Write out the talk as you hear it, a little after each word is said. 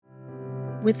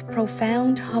With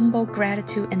profound, humble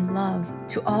gratitude and love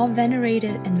to all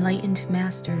venerated enlightened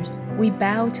masters, we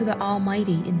bow to the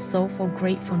Almighty in soulful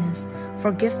gratefulness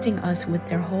for gifting us with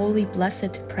their holy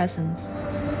blessed presence.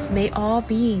 May all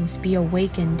beings be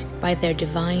awakened by their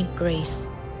divine grace.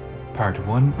 Part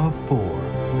 1 of 4.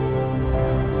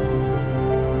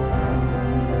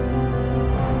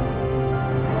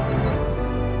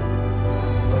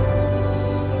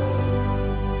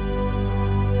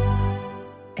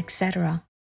 Etc.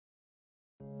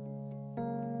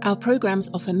 Our programs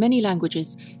offer many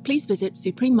languages. Please visit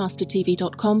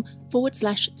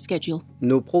suprememastertv.com/schedule.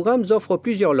 Nos programmes offrent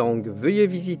plusieurs langues. Veuillez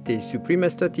visiter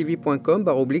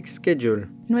suprememastertv.com/schedule.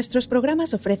 Nuestros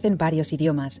programas ofrecen varios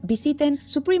idiomas. Visiten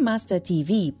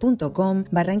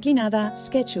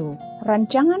suprememastertv.com/schedule.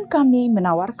 Rancangan kami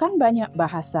menawarkan banyak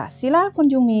bahasa. Sila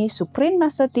kunjungi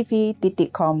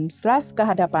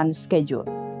suprememastertv.com/schedule.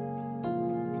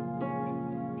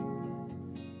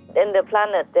 In the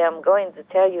planet, I'm going to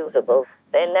tell you about,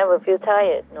 they never feel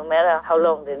tired, no matter how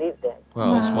long they live there.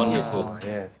 Wow, it's wonderful.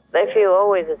 Yeah. They feel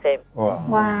always the same.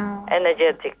 Wow.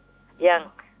 Energetic, young.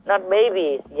 Not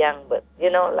babies young, but,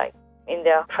 like in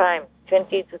their prime,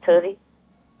 20 to 30.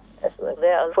 That's why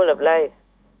they are full of life,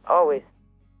 always.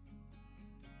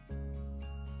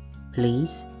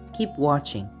 Please keep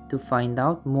watching to find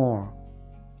out more.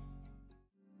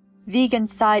 Vegan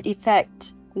side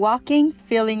effect. Walking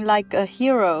feeling like a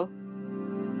hero.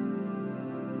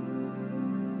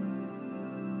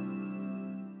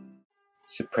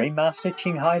 Supreme Master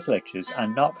Ching Hai's lectures are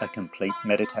not a complete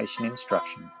meditation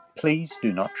instruction. Please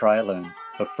do not try alone.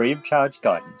 For free of charge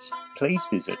guidance, please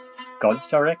visit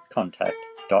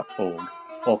godsdirectcontact.org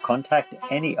or contact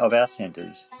any of our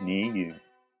centers near you.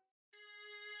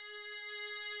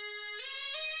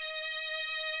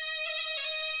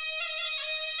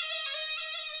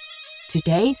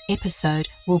 Today's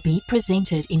episode will be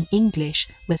presented in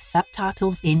English with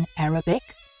subtitles in Arabic,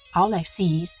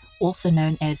 Aulacese, also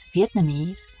known as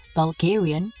Vietnamese,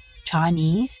 Bulgarian,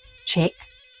 Chinese, Czech,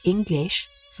 English,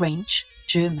 French,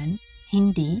 German,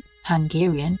 Hindi,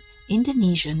 Hungarian,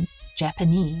 Indonesian,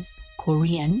 Japanese,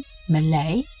 Korean,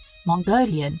 Malay,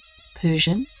 Mongolian,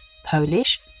 Persian,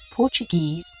 Polish,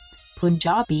 Portuguese,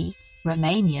 Punjabi,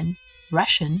 Romanian,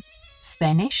 Russian,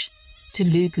 Spanish,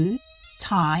 Telugu,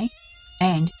 Thai,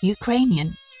 and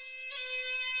Ukrainian.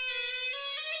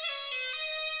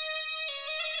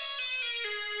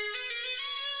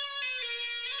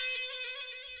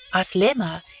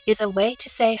 Aslema is a way to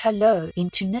say hello in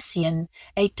Tunisian,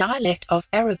 a dialect of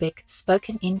Arabic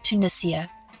spoken in Tunisia.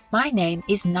 My name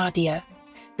is Nadia.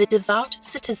 The devout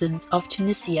citizens of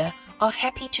Tunisia are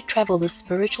happy to travel the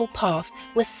spiritual path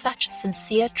with such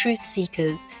sincere truth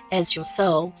seekers as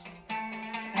yourselves.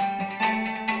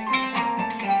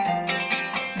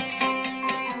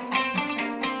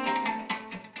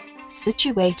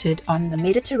 Situated on the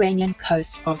Mediterranean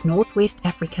coast of northwest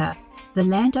Africa, the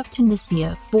land of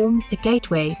Tunisia forms a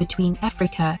gateway between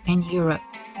Africa and Europe.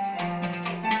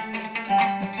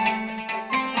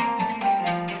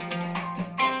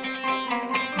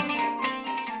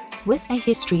 With a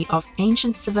history of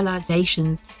ancient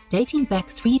civilizations dating back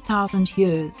 3,000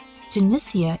 years,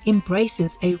 Tunisia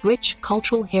embraces a rich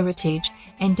cultural heritage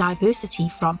and diversity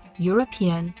from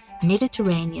European,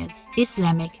 Mediterranean,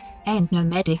 Islamic, and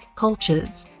nomadic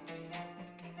cultures.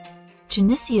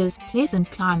 Tunisia's pleasant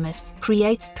climate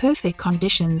creates perfect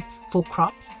conditions for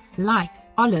crops like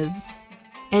olives.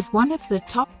 As one of the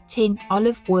top 10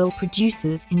 olive oil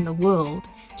producers in the world,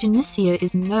 Tunisia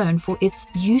is known for its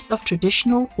use of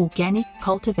traditional organic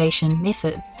cultivation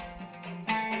methods.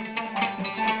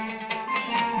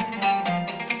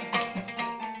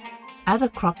 Other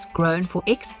crops grown for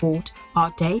export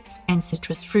are dates and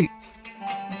citrus fruits.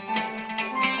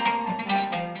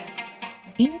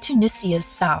 In Tunisia's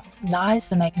south lies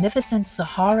the magnificent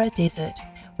Sahara Desert,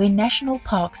 where national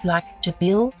parks like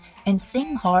Jabil and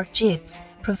Senghar Jebs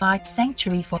provide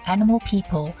sanctuary for animal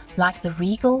people like the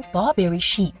regal Barbary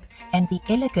sheep and the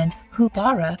elegant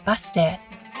Hubara bustard.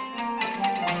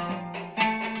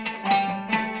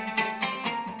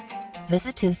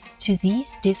 Visitors to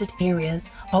these desert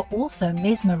areas are also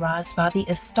mesmerized by the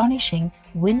astonishing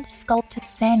wind-sculpted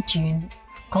sand dunes,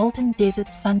 golden desert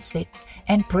sunsets,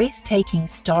 and breathtaking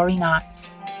starry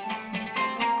nights.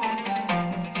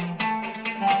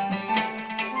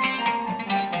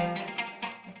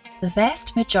 The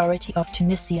vast majority of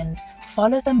Tunisians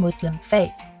follow the Muslim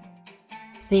faith.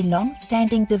 Their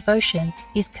long-standing devotion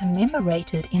is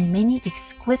commemorated in many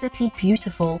exquisitely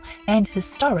beautiful and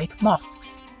historic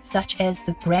mosques, such as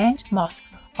the Grand Mosque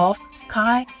of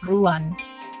Kairouan.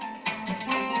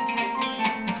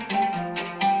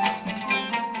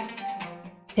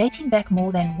 Dating back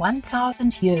more than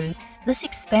 1,000 years, this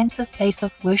expansive place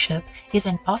of worship is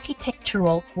an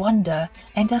architectural wonder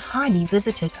and a highly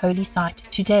visited holy site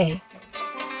today.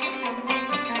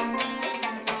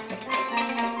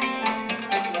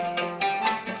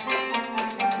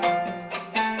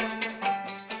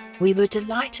 We were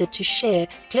delighted to share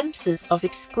glimpses of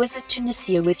exquisite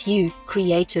Tunisia with you,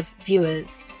 creative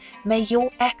viewers. May your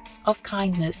acts of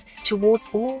kindness towards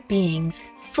all beings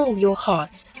fill your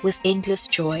hearts with endless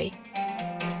joy.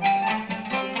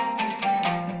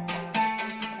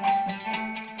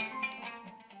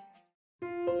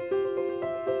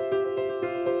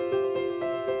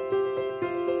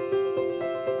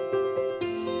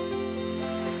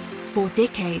 For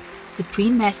decades,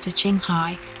 Supreme Master Ching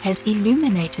Hai has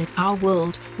illuminated our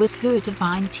world with her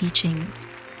divine teachings.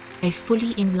 A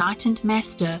fully enlightened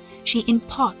master, she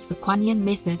imparts the Kuan Yin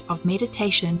method of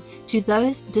meditation to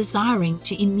those desiring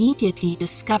to immediately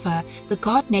discover the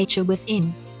God nature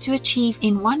within to achieve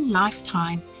in one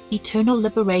lifetime eternal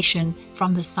liberation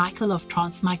from the cycle of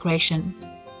transmigration.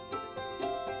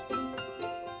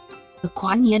 The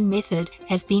Kuan Yin method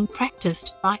has been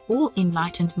practiced by all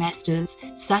enlightened masters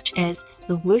such as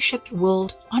the worshipped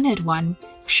world honored one,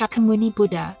 Shakyamuni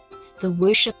Buddha, the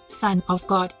worshipped Son of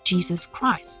God Jesus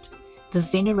Christ, the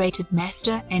venerated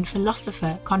master and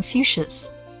philosopher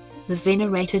Confucius, the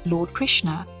venerated Lord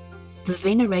Krishna, the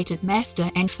venerated master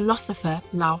and philosopher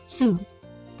Lao Tzu,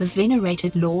 the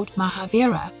venerated Lord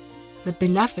Mahavira, the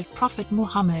beloved Prophet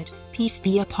Muhammad, peace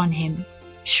be upon him,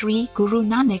 Sri Guru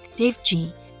Nanak Dev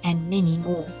Ji, and many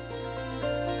more.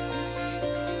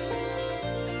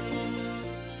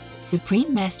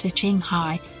 Supreme Master Ching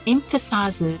Hai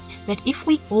emphasizes that if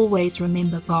we always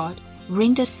remember God,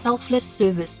 render selfless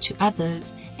service to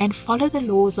others, and follow the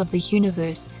laws of the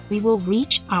universe, we will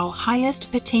reach our highest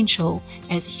potential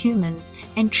as humans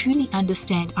and truly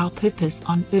understand our purpose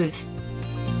on earth.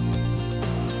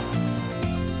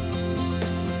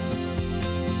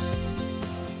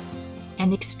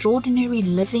 An extraordinary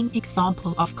living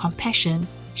example of compassion,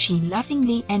 she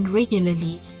lovingly and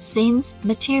regularly sends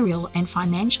material and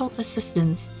financial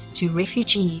assistance to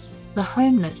refugees, the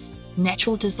homeless,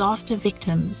 natural disaster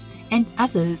victims, and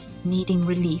others needing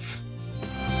relief.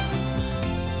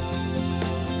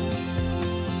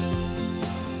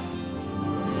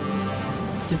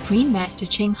 Supreme Master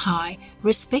Ching Hai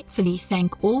respectfully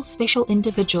thank all special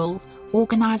individuals,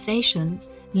 organizations,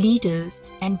 leaders,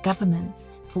 and governments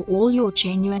for all your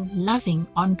genuine, loving,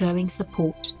 ongoing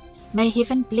support. May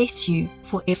heaven bless you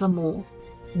forevermore.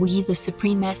 We, the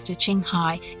Supreme Master Ching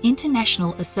Hai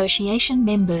International Association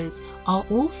members, are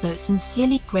also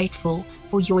sincerely grateful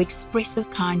for your expressive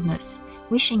kindness,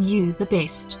 wishing you the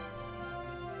best.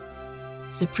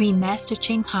 Supreme Master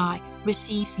Ching Hai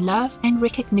receives love and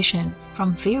recognition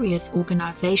from various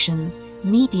organizations,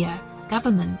 media,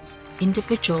 governments,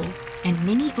 individuals, and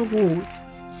many awards,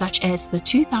 such as the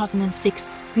 2006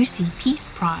 Gusi Peace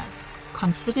Prize,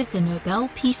 considered the Nobel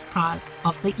Peace Prize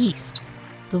of the East,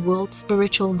 the World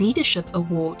Spiritual Leadership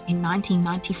Award in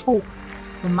 1994,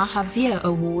 the Mahavir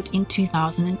Award in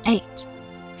 2008,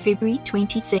 February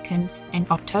 22nd and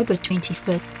October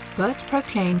 25th, both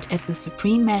proclaimed as the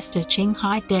Supreme Master Ching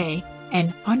Hai Day,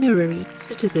 an honorary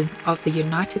citizen of the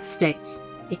United States,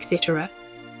 etc.,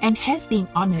 and has been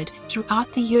honored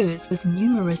throughout the years with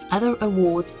numerous other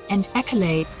awards and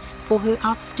accolades for her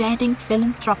outstanding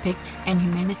philanthropic and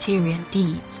humanitarian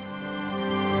deeds.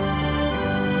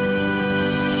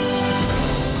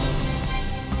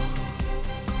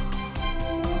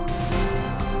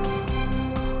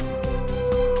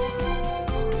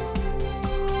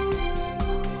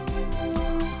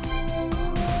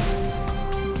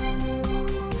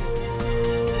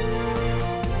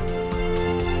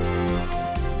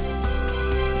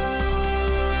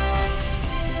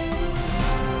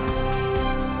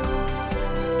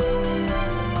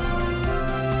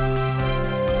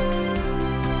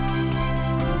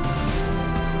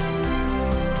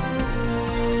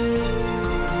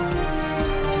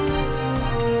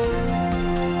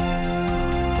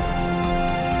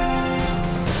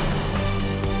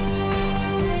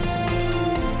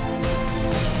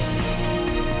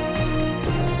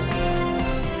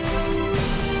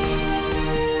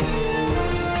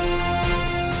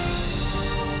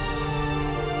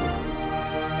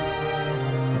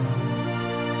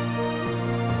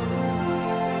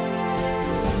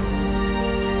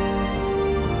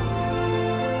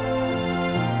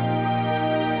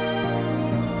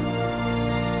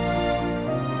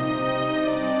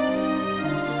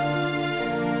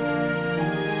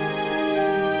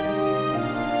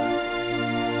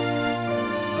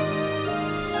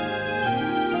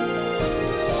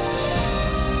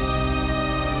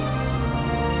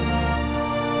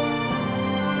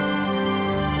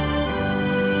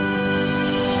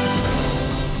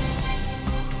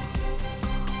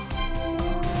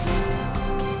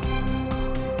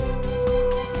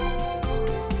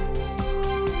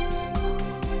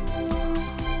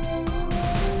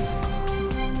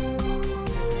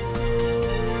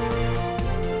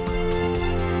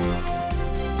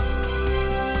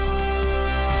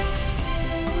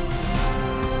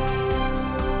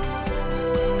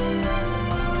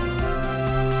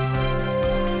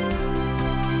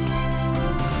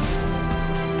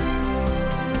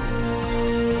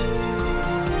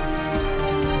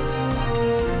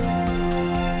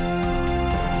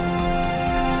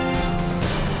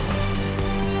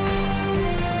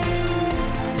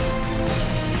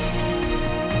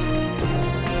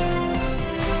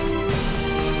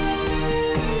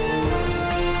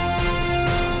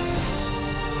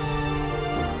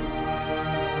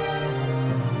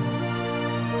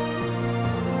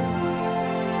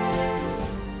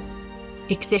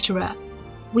 etc.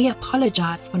 We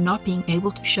apologize for not being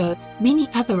able to show many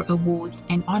other awards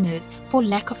and honors for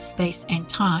lack of space and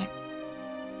time.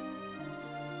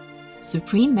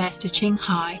 Supreme Master Ching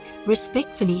Hai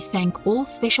respectfully thank all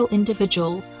special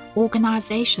individuals,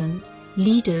 organizations,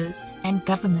 leaders, and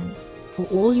governments for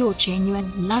all your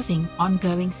genuine, loving,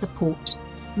 ongoing support.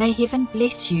 May heaven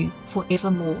bless you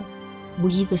forevermore.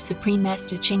 We, the Supreme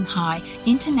Master Ching Hai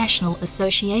International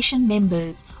Association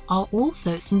members, are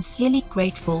also sincerely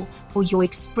grateful for your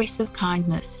expressive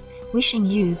kindness, wishing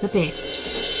you the best.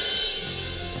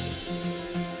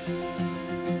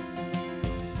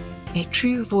 A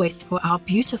true voice for our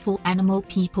beautiful animal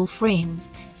people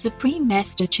friends, Supreme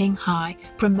Master Ching Hai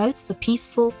promotes the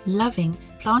peaceful, loving,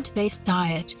 plant-based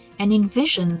diet and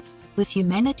envisions with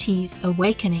humanity's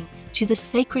awakening to the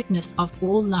sacredness of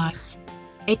all life.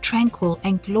 A tranquil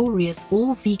and glorious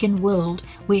all-vegan world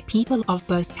where people of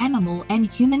both animal and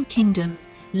human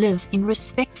kingdoms live in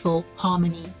respectful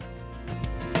harmony.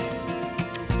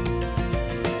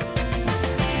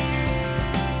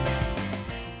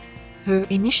 Her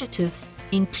initiatives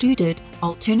included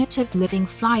alternative living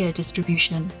flyer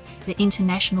distribution, the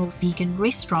international vegan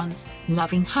restaurants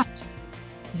Loving Hut,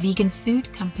 vegan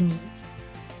food companies,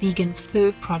 vegan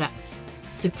fur products,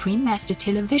 Supreme Master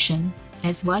Television,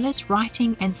 as well as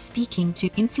writing and speaking to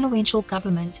influential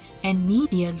government and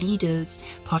media leaders,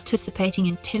 participating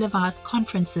in televised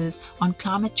conferences on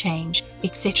climate change,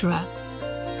 etc.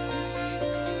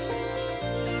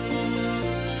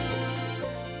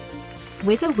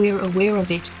 Whether we're aware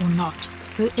of it or not,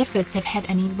 her efforts have had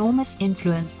an enormous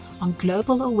influence on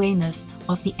global awareness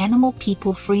of the animal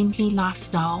people friendly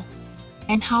lifestyle,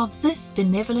 and how this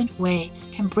benevolent way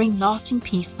can bring lasting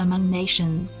peace among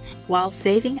nations while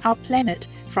saving our planet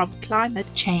from climate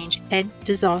change and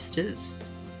disasters.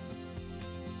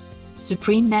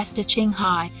 Supreme Master Ching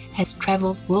Hai has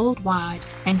traveled worldwide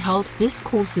and held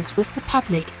discourses with the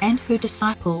public and her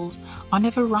disciples on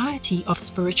a variety of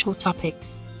spiritual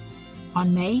topics.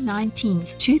 On May 19,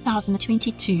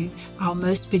 2022, our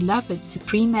most beloved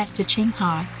Supreme Master Ching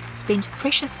Hai spent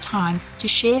precious time to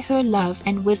share her love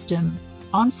and wisdom,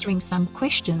 answering some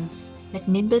questions that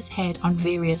members had on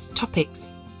various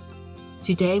topics.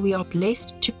 Today we are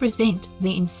blessed to present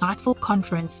the insightful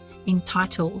conference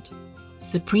entitled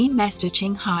Supreme Master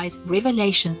Ching Hai's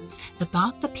Revelations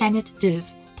about the Planet Div,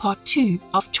 Part 2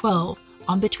 of 12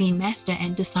 on Between Master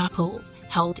and Disciples,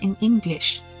 held in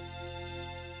English.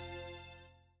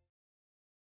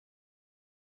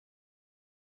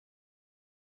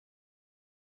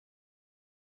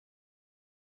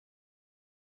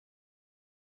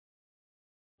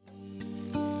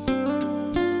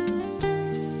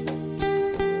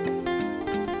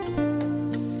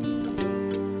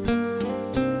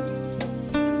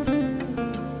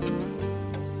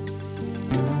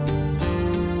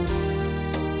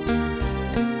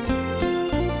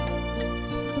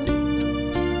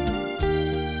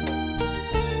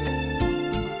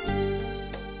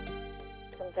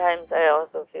 Sometimes I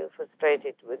also feel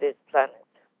frustrated with this planet.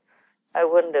 I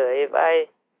wonder if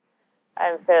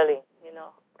I'm failing,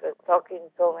 because talking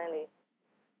so many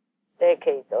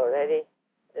decades already,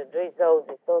 the result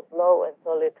is so slow and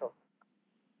so little.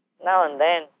 Now and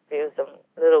then, feel some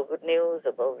little good news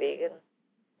about vegan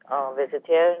or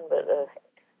vegetarian, but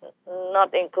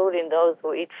not including those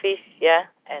who eat fish,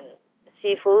 and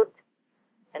seafood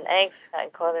and eggs. I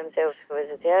call themselves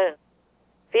vegetarian.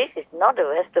 Fish is not a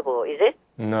vegetable, is it?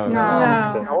 No.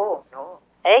 No.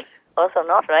 Eggs also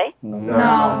not, right?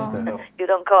 No. You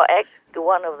don't call eggs to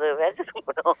one of the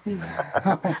vegetables,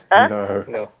 Huh?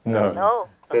 No.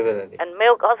 And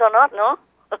milk also not, no?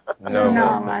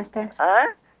 No, Master.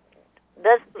 Huh?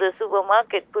 Does the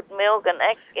supermarket put milk and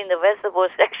eggs in the vegetable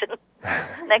section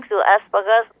next to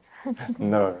asparagus?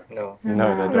 No. They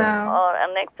don't.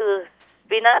 Or next to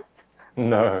spinach?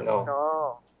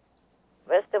 No.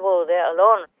 Vegetable, they're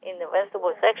alone in the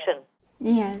vegetable section.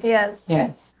 Yes.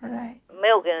 Right.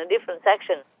 Milk in a different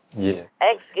section. Yeah.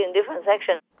 Eggs in different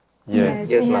section.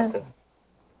 Yes, Master.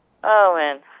 Oh,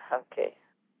 man. Okay.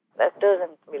 That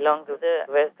doesn't belong to the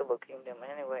vegetable kingdom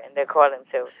anyway, and they call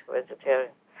themselves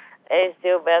vegetarian. It's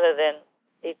still better than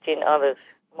eating others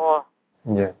more.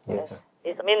 Yes.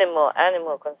 It's minimal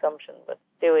animal consumption, but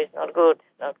still it's not good.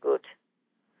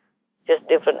 Just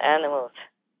different animals,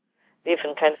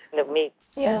 different kinds of meat.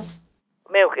 Yes.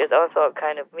 Milk is also a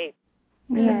kind of meat.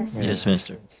 Yes. Yes,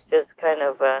 Master. Just kind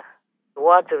of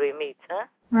watery meat, huh?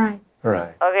 Right.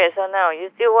 Okay, so now you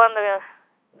still want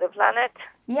the planet?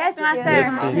 Yes, Master.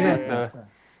 Yes.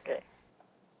 Okay.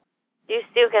 You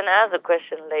still can ask the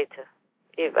question later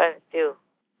if I'm still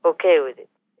okay with it.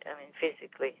 I mean,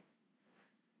 physically.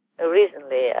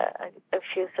 recently I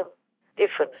feel some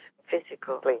difference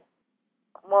physically.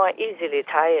 More easily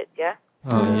tired, yeah?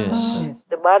 Oh, yes.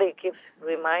 The body keeps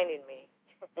reminding me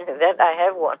that I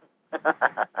have one.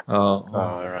 Oh,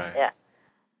 right. Yeah.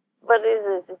 But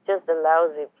it's just a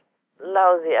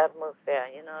lousy atmosphere,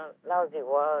 you know, lousy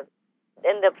world.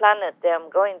 And the planet that I'm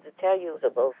going to tell you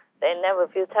about, they never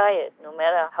feel tired, no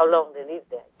matter how long they live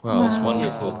there. Wow, it's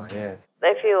wonderful. Oh, yes.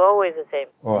 They feel always the same.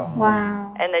 Wow.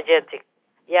 Wow. Energetic,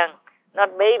 young.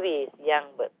 Not babies young,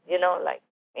 but, you know, like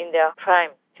in their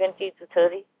prime, 20 to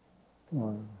 30.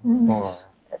 Wow.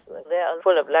 They are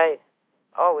full of life,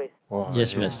 always. Wow.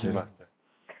 Yes, Master.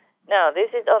 Now, this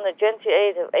is on the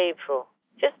 28th of April.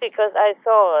 Just because I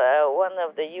saw one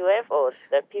of the UFOs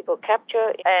that people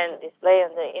capture and display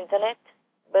on the internet,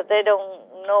 but they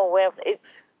don't know where it's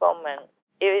from and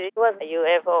if it was a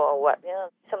UFO or what. You know,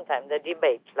 sometimes they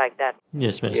debate like that.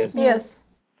 Yes, Master. Yes.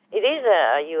 It is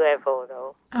a UFO,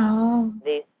 though. Oh.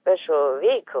 The special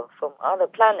vehicle from other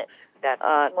planets that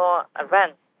are more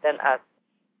advanced than us.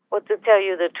 But to tell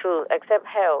you the truth, except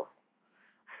hell,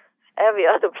 every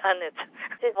other planet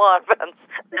is more advanced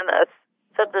than us.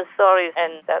 Such a story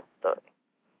and that story.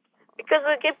 Because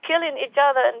we keep killing each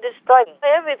other and destroying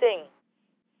everything.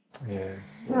 Yes.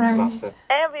 Right.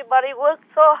 Everybody works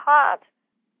so hard.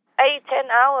 8, 10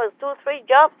 hours, 2, 3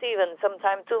 jobs even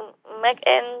sometimes to make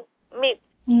ends meet.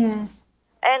 Yes.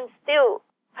 And still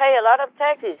pay a lot of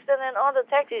taxes. And then all the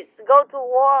taxes go to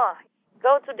war,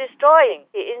 go to destroying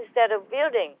instead of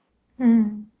building.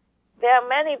 Mm. There are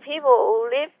many people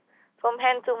who live from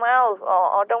hand to mouth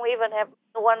or don't even have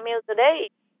one meal a day.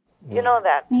 You know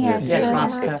that? Yes,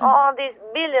 Master. All these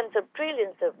billions of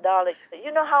trillions of dollars.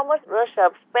 You know how much Russia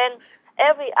spends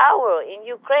every hour in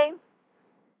Ukraine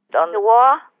on the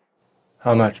war?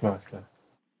 How much, Master?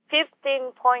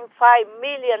 $15.5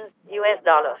 million US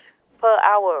dollars per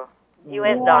hour.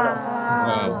 US dollars.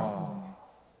 Wow.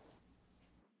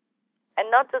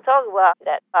 And not to talk about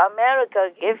that America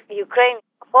gives Ukraine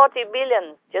 40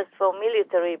 billion just for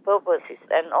military purposes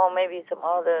and or maybe some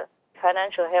other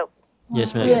financial help.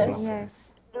 Yes, Master.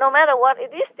 Yes. No matter what,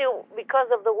 it is still because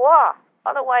of the war.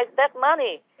 Otherwise, that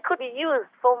money could be used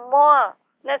for more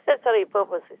necessary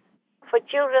purposes. For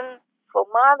children, for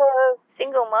mothers,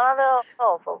 single mother,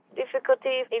 or for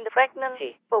difficulties in the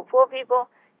pregnancy, for poor people.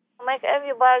 Make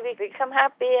everybody become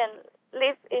happy and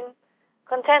live in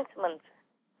contentment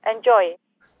and joy.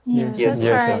 Yes, Yes,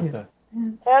 that's right. Master.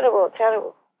 Terrible,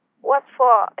 terrible. What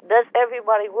for does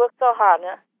everybody work so hard?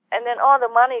 Huh? And then all the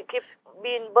money keeps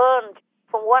being burned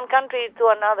from one country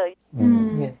to another.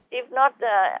 Mm. If not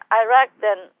Iraq,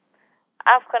 then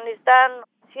Afghanistan,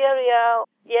 Syria,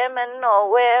 Yemen, or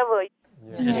wherever.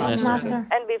 Yes, Master.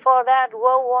 And before that,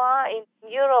 World War in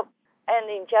Europe and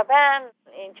in Japan,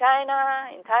 in China,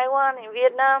 in Taiwan, in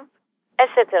Vietnam,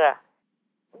 etc.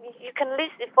 You can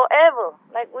list it forever.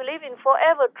 Like we live in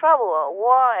forever trouble, or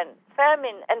war and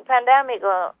famine and pandemic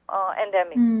or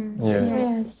endemic. Mm.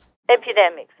 Yes.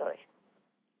 Epidemic, sorry.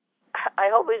 I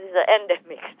hope it is an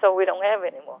endemic, so we don't have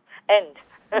anymore. End.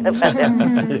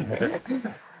 Pandemic.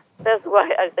 That's why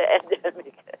I say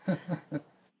endemic.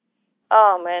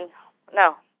 Oh, man.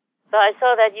 Now, so I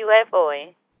saw that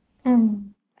UFO,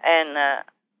 and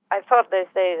I thought they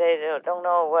say they don't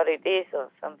know what it is or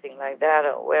something like that,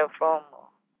 or where from, or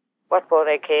what for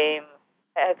they came.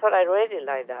 I thought I read it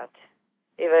like that,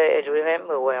 if I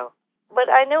remember well. But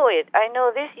I knew it. I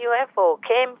know this UFO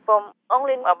came from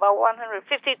only about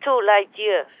 152 light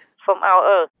years from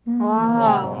our Earth.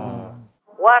 Wow.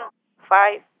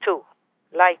 152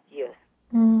 light years.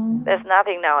 Mm. That's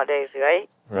nothing nowadays, right?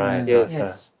 Right.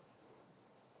 Yes.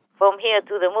 From here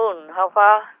to the moon, how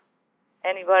far?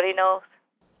 Anybody knows?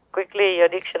 Quickly, your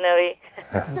dictionary.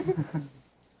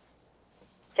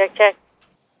 Check.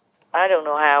 I don't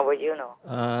know how, but you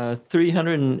know.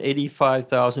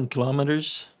 385,000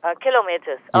 kilometers.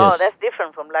 Kilometers. Yes. Oh, that's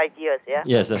different from light years, yeah?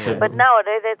 Yes, that's it. But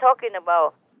nowadays they're talking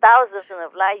about thousands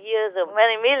of light years or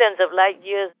many millions of light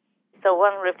years. So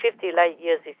 150 light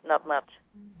years is not much.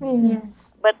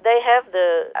 Yes. But they have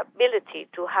the ability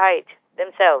to hide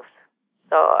themselves.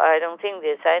 So I don't think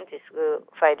the scientists will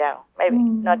find out. Maybe,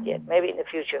 not yet. Maybe in the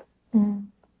future. Mm.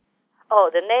 Oh,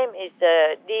 the name is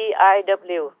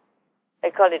DIW. They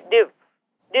call it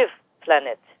DIV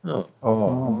planet. Oh.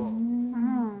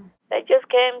 They just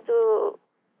came to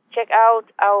check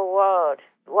out our world.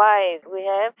 Why we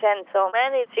have sent so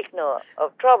many signals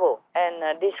of trouble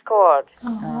and discord.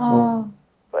 Oh.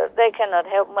 But they cannot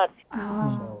help much.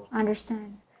 Oh.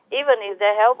 Understand. Even if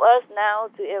they help us now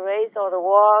to erase all the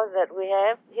wars that we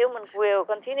have, humans will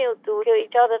continue to kill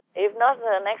each other. If not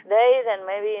the next day, then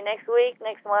maybe next week,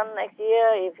 next month, next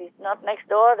year. If it's not next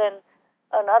door, then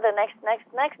another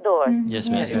next door. Yes,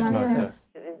 Yes, Master. Master.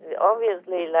 It's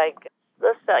obviously like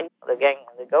Russia, the gang,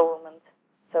 the government,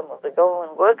 some of the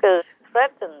government workers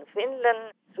threaten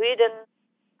Finland, Sweden,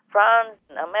 France,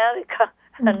 America,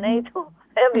 and NATO,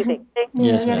 everything.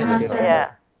 Yes, Yes, Master. Master.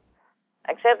 Yeah.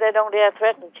 Except they don't dare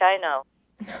threaten China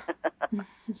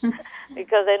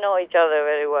because they know each other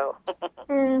very well.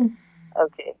 Mm.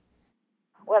 Okay.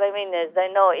 What I mean is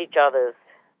they know each other's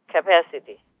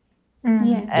capacity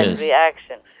Yes. and Yes.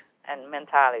 reactions and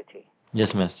mentality.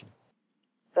 Yes, Master.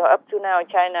 So up to now,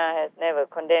 China has never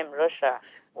condemned Russia's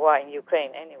war in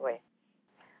Ukraine anyway.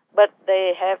 But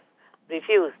they have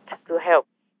refused to help.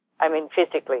 I mean,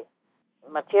 physically,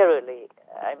 materially.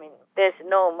 I mean, there's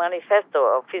no manifesto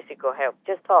of physical help.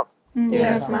 Just talk.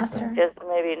 Yes, Master. Just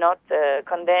maybe not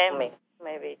condemning.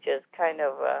 Maybe just kind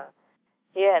of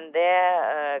here and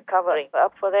there covering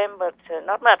up for them, but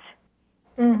not much.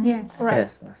 Yes. Right.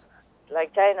 Yes, Master.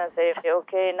 Like China say,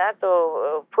 okay,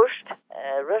 NATO pushed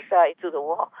Russia into the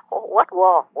war. Oh, what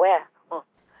war? Where? Oh.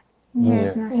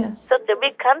 Yes, Yeah. Master. Such a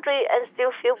big country and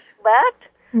still feel bad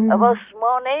about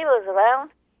small neighbors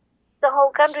around. The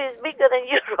whole country is bigger than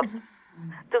Europe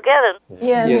together.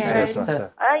 Yes, Yes, yes.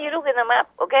 Master. You look in the map,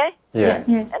 okay? Yeah.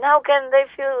 Yes. And how can they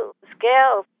feel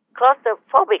scared or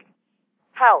claustrophobic?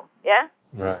 How? Yeah?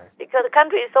 Right. Because the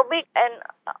country is so big and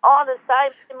all the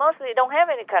sides mostly don't have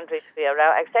any countries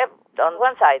around except on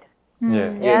one side.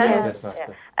 Yeah. Yes. Yes, Yeah.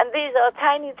 Master. And these are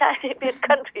tiny, tiny big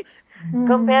countries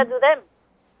compared to them.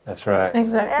 That's right.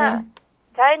 Exactly. Yeah.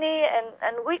 Tiny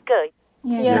and weaker.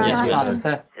 Yes, Yes, Master.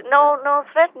 Master. No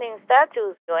threatening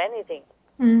statues or anything.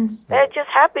 They're just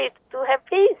happy to have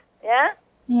peace. Yeah?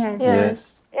 Yes.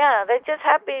 Yes. Yeah, they're just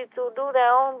happy to do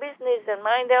their own business and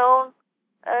mind their own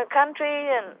country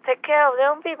and take care of their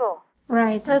own people.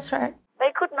 Right. That's right.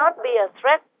 They could not be a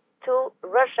threat to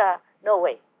Russia. No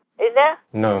way. Is there?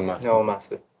 No, Master. No,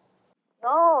 Master.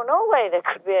 No way there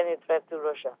could be any threat to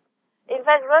Russia. In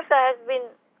fact, Russia has been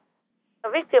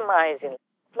victimizing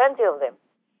plenty of them.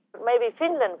 Maybe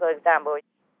Finland, for example.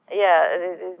 Yeah,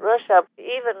 Russia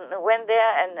even went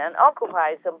there and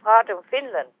occupied some part of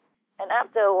Finland. And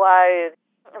after a while,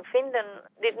 Finland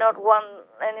did not want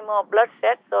any more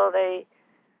bloodshed, so they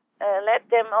let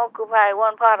them occupy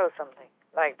one part or something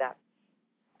like that.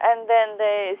 And then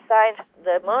they signed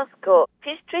the Moscow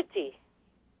Peace Treaty.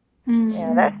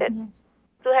 Yeah, that's it. Yes.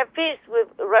 To have peace with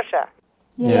Russia.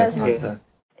 Yes, Yes, Master.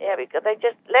 Yeah, because they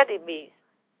just let it be.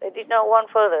 They did not want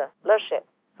further bloodshed,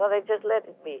 so they just let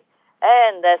it be.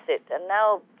 And that's it. And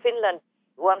now Finland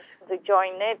wants to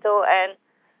join NATO, and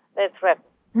they threaten.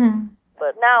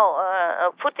 But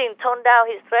now Putin toned down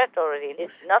his threat already.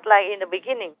 It's not like in the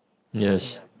beginning.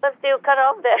 Yes. But still cut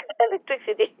off the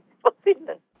electricity for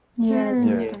Finland. Yes, Yes.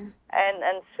 Master.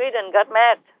 And Sweden got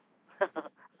mad.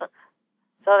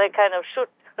 So they kind of shoot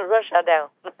Russia down.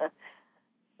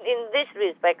 In this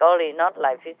respect only, not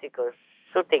like physical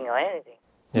shooting or anything.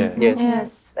 Yeah.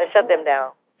 Yes. They shut them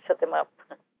down, shut them up.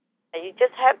 You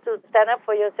just have to stand up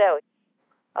for yourself.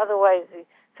 Otherwise,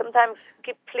 sometimes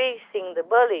keep pleasing the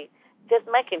bully, just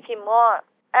making him more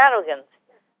arrogant,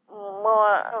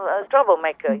 more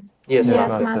troublemaker, Yes,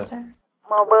 Yes, Master. Master.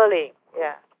 more bullying.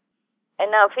 Yeah. And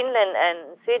now Finland and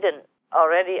Sweden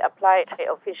already applied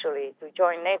officially to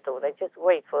join NATO. They just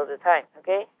wait for the time,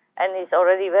 okay? And it's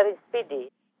already very speedy.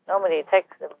 Normally it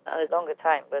takes them a longer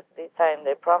time, but this time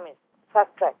they promised fast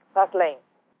track, fast lane.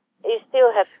 It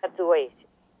still has to wait.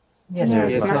 Yes,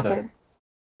 Master.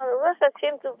 Russia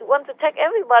seems to want to take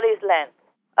everybody's land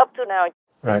up to now.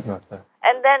 Right, Master.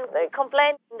 And then they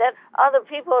complain that other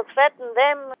people threaten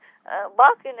them,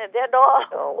 barking at their door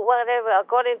or whatever,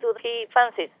 according to he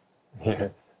fancies.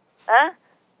 Yes. Huh?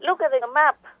 Look at the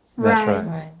map. That's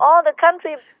right. All the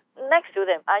countries next to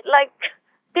them are like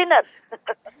peanuts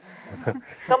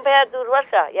compared to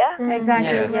Russia, yeah?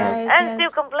 Exactly. Yes, Yes. And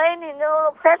still complaining,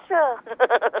 no pressure.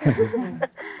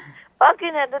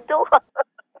 Barking at the door.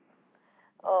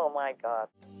 Oh my God.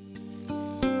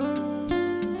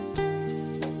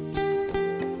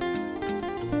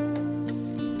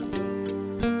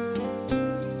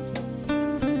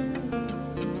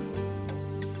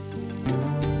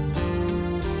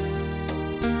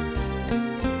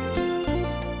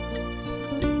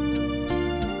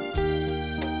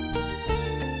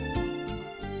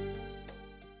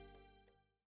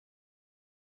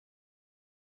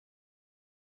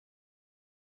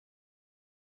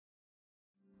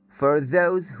 For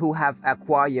those who have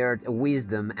acquired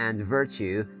wisdom and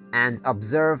virtue and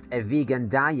observed a vegan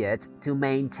diet to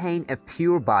maintain a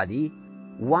pure body,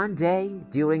 one day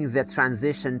during the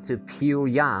transition to pure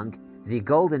yang, the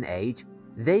golden age,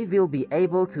 they will be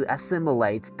able to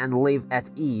assimilate and live at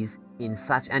ease in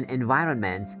such an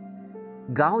environment.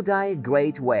 Gaudai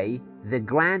Great Way, the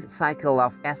grand cycle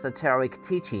of esoteric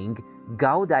teaching,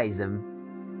 Gaudaism.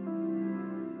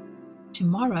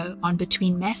 Tomorrow on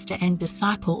Between Master and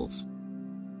Disciples.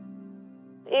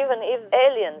 Even if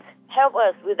aliens help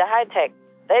us with the high tech,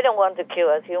 they don't want to kill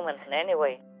us humans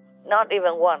anyway. Not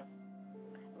even one.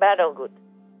 Bad or good.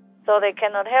 So they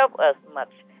cannot help us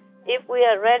much. If we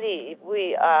are ready, if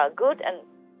we are good and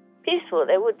peaceful,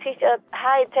 they would teach us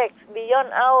high tech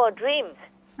beyond our dreams.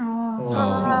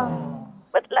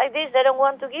 But like this, they don't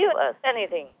want to give us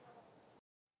anything.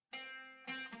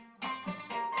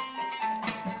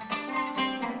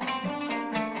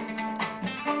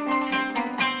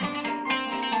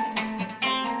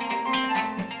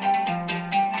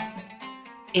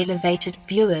 Elevated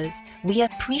viewers, we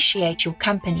appreciate your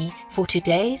company for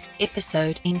today's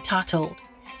episode entitled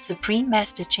Supreme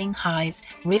Master Ching Hai's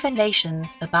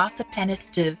Revelations about the Planet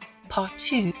Div, Part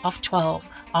 2 of 12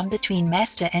 on Between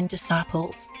Master and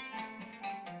Disciples.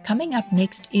 Coming up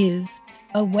next is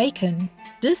Awaken,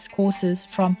 Discourses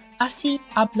from Asi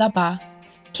Ablaba,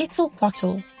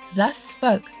 Quetzalcoatl, Thus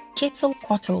Spoke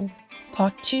Quetzalcoatl,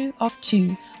 Part 2 of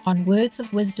 2 on Words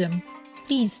of Wisdom.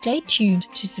 Please stay tuned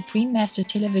to Supreme Master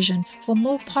Television for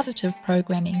more positive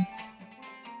programming.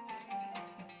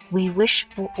 We wish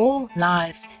for all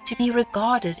lives to be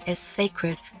regarded as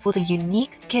sacred for the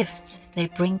unique gifts they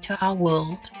bring to our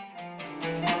world.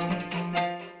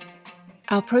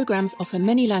 Our programs offer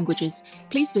many languages.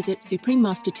 Please visit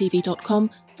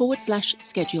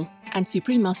suprememastertv.com/schedule and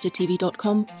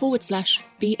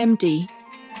suprememastertv.com/BMD.